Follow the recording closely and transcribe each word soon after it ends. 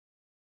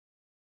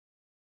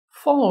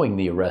Following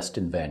the arrest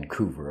in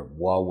Vancouver of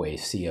Huawei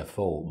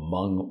CFO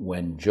Meng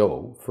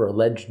Wenzhou for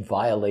alleged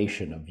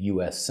violation of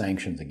U.S.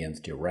 sanctions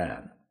against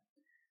Iran,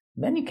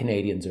 many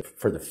Canadians are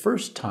for the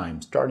first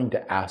time starting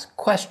to ask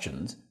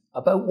questions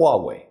about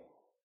Huawei,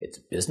 its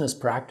business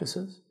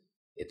practices,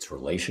 its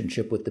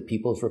relationship with the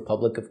People's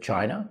Republic of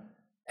China,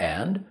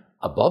 and,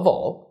 above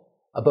all,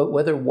 about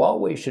whether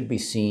Huawei should be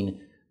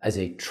seen as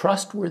a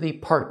trustworthy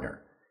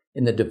partner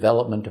in the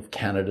development of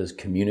Canada's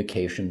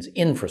communications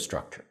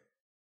infrastructure.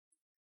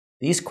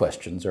 These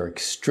questions are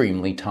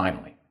extremely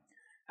timely,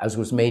 as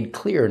was made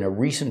clear in a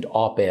recent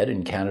op-ed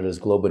in Canada's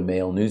Globe and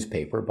Mail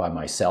newspaper by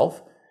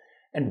myself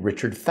and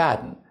Richard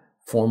Fadden,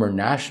 former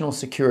National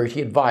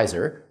Security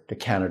Advisor to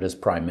Canada's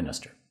Prime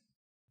Minister.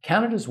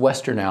 Canada's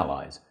Western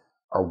allies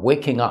are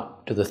waking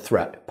up to the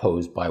threat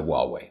posed by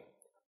Huawei.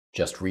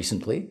 Just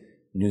recently,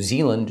 New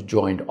Zealand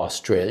joined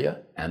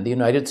Australia and the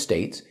United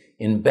States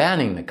in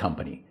banning the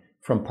company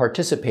from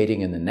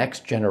participating in the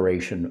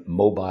next-generation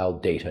mobile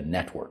data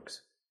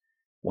networks.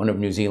 One of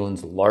New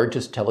Zealand's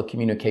largest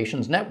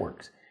telecommunications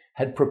networks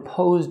had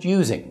proposed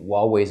using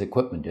Huawei's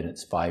equipment in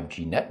its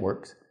 5G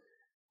networks,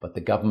 but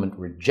the government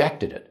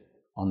rejected it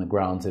on the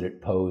grounds that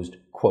it posed,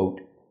 quote,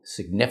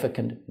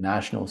 significant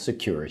national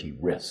security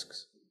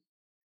risks.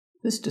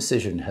 This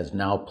decision has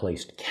now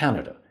placed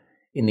Canada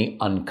in the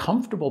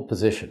uncomfortable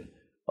position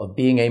of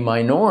being a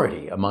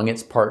minority among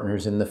its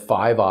partners in the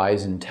Five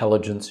Eyes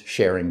intelligence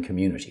sharing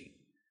community.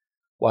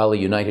 While the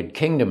United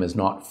Kingdom has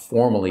not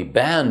formally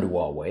banned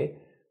Huawei,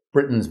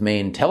 Britain's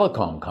main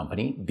telecom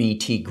company,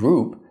 BT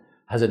Group,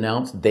 has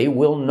announced they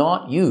will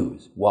not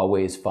use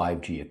Huawei's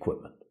 5G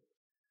equipment.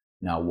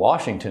 Now,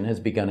 Washington has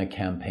begun a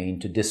campaign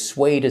to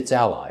dissuade its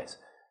allies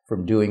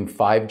from doing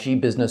 5G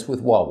business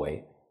with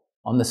Huawei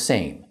on the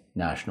same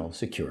national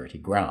security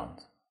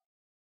grounds.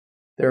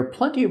 There are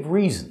plenty of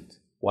reasons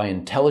why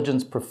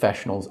intelligence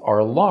professionals are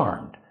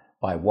alarmed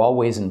by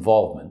Huawei's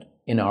involvement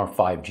in our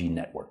 5G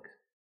network.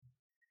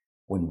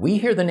 When we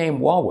hear the name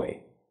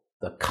Huawei,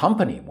 the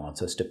company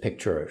wants us to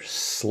picture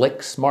slick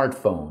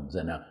smartphones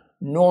and a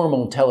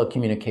normal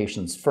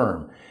telecommunications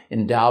firm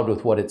endowed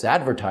with what its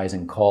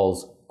advertising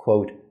calls,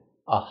 quote,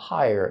 a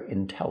higher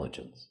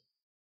intelligence.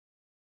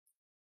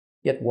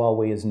 Yet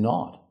Huawei is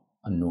not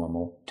a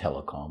normal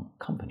telecom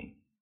company.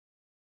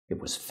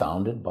 It was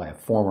founded by a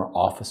former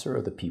officer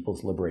of the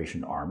People's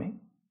Liberation Army.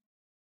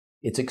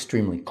 It's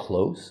extremely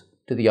close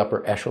to the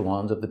upper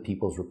echelons of the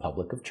People's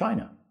Republic of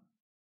China.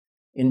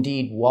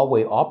 Indeed,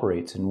 Huawei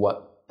operates in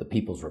what the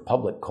People's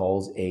Republic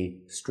calls a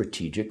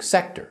strategic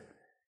sector,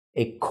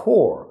 a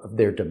core of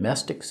their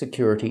domestic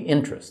security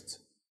interests.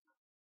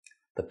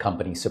 The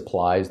company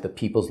supplies the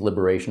People's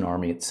Liberation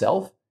Army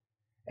itself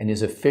and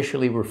is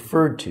officially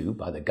referred to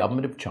by the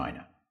government of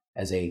China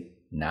as a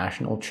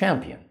national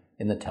champion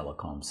in the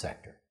telecom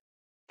sector.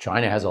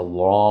 China has a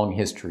long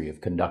history of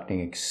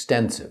conducting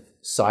extensive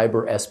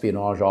cyber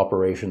espionage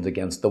operations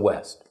against the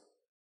West.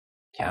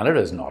 Canada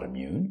is not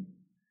immune.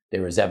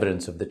 There is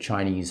evidence of the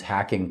Chinese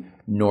hacking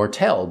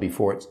Nortel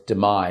before its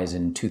demise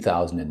in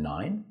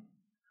 2009,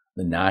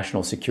 the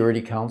National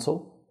Security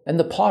Council, and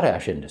the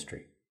potash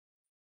industry.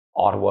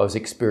 Ottawa has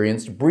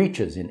experienced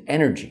breaches in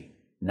energy,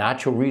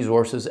 natural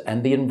resources,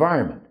 and the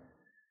environment,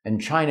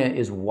 and China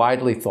is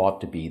widely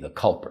thought to be the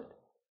culprit.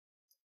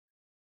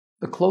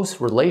 The close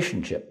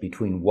relationship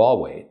between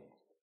Huawei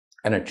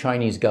and a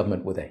Chinese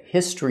government with a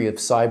history of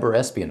cyber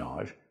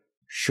espionage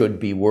should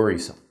be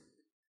worrisome.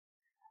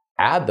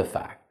 Add the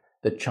fact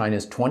that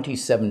China's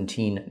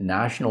 2017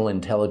 National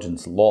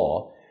Intelligence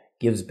Law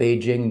gives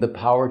Beijing the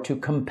power to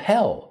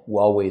compel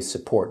Huawei's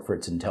support for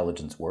its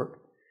intelligence work,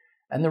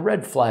 and the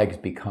red flags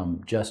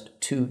become just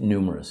too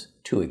numerous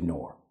to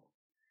ignore.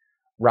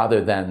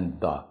 Rather than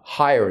the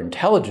higher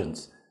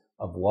intelligence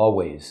of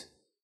Huawei's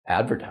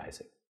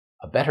advertising,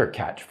 a better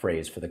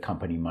catchphrase for the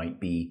company might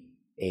be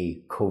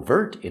a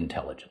covert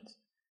intelligence,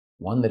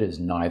 one that is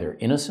neither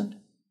innocent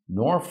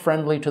nor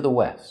friendly to the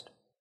West,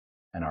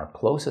 and our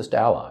closest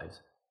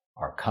allies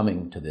are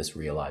coming to this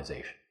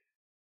realization.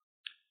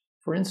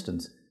 For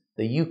instance,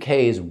 the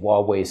UK's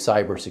Huawei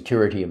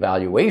Cybersecurity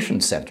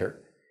Evaluation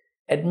Centre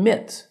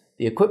admits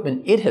the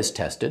equipment it has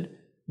tested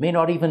may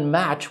not even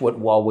match what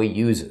Huawei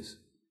uses,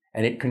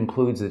 and it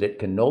concludes that it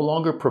can no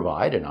longer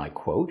provide, and I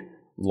quote,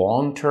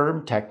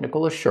 long-term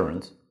technical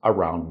assurance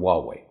around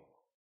Huawei.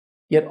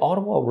 Yet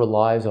Ottawa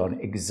relies on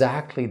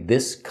exactly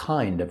this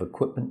kind of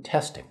equipment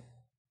testing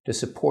to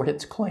support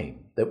its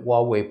claim that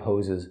Huawei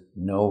poses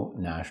no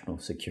national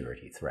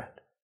security threat.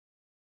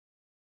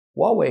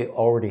 Huawei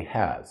already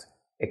has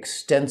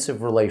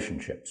extensive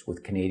relationships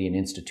with Canadian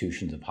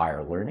institutions of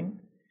higher learning,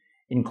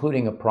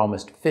 including a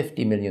promised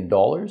 $50 million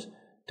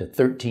to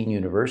 13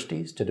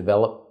 universities to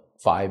develop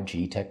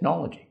 5G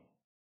technology.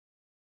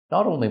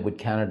 Not only would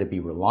Canada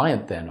be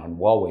reliant then on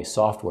Huawei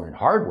software and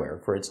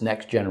hardware for its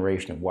next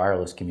generation of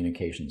wireless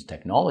communications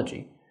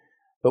technology,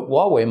 but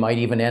Huawei might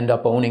even end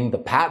up owning the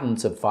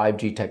patents of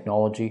 5G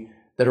technology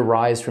that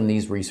arise from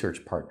these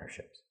research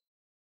partnerships.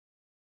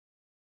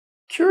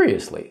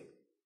 Curiously,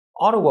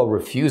 Ottawa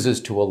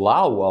refuses to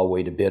allow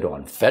Huawei to bid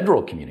on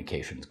federal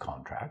communications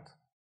contracts,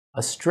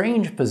 A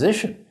strange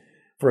position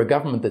for a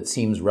government that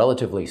seems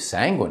relatively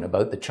sanguine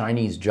about the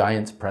Chinese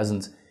giant's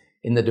presence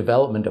in the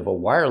development of a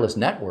wireless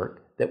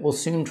network that will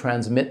soon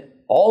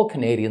transmit all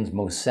Canadians'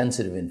 most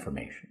sensitive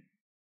information.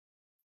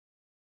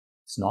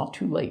 It's not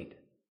too late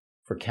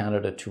for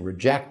Canada to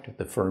reject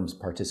the firm's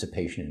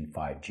participation in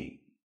 5G.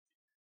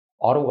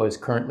 Ottawa is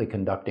currently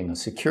conducting a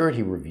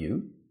security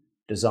review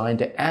designed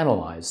to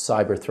analyze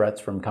cyber threats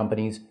from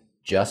companies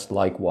just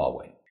like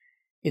Huawei.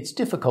 It's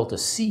difficult to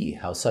see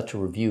how such a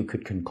review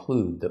could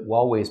conclude that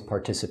Huawei's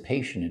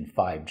participation in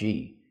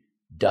 5G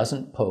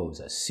doesn't pose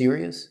a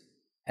serious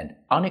and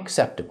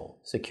unacceptable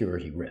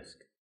security risk.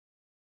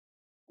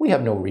 We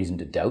have no reason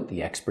to doubt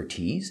the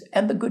expertise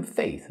and the good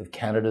faith of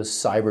Canada's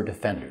cyber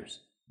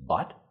defenders,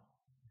 but,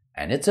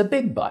 and it's a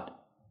big but,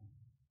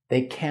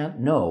 they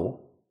can't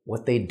know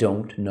what they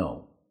don't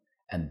know,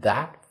 and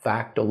that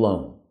fact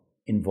alone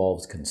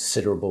involves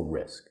considerable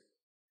risk.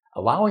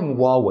 Allowing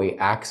Huawei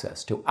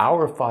access to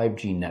our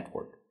 5G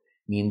network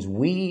means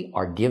we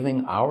are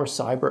giving our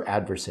cyber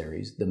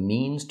adversaries the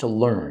means to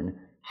learn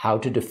how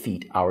to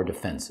defeat our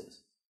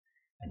defenses.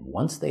 And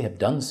once they have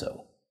done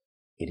so,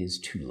 it is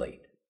too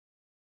late.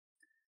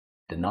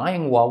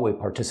 Denying Huawei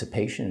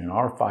participation in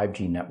our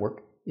 5G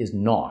network is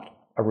not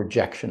a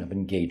rejection of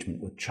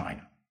engagement with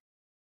China.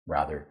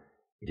 Rather,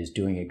 it is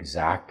doing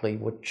exactly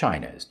what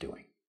China is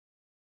doing,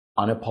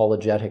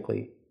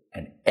 unapologetically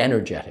and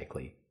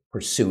energetically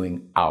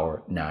pursuing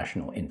our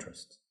national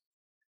interests.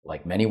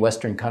 Like many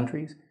Western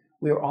countries,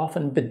 we are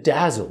often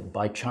bedazzled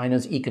by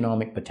China's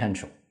economic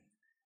potential,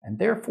 and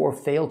therefore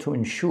fail to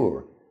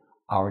ensure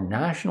our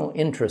national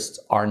interests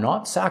are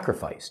not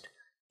sacrificed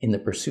in the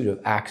pursuit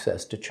of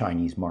access to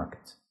Chinese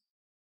markets.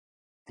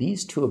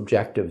 These two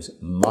objectives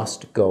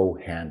must go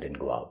hand in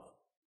glove.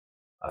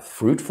 A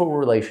fruitful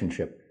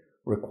relationship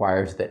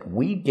requires that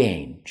we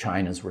gain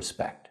China's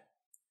respect.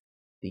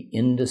 The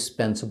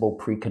indispensable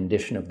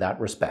precondition of that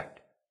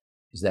respect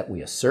is that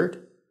we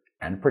assert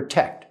and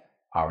protect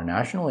our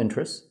national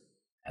interests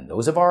and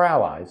those of our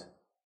allies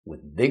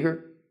with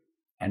vigor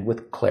and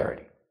with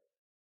clarity.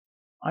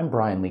 I'm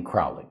Brian Lee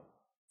Crowley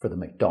for the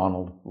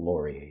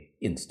Macdonald-Laurier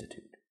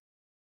Institute.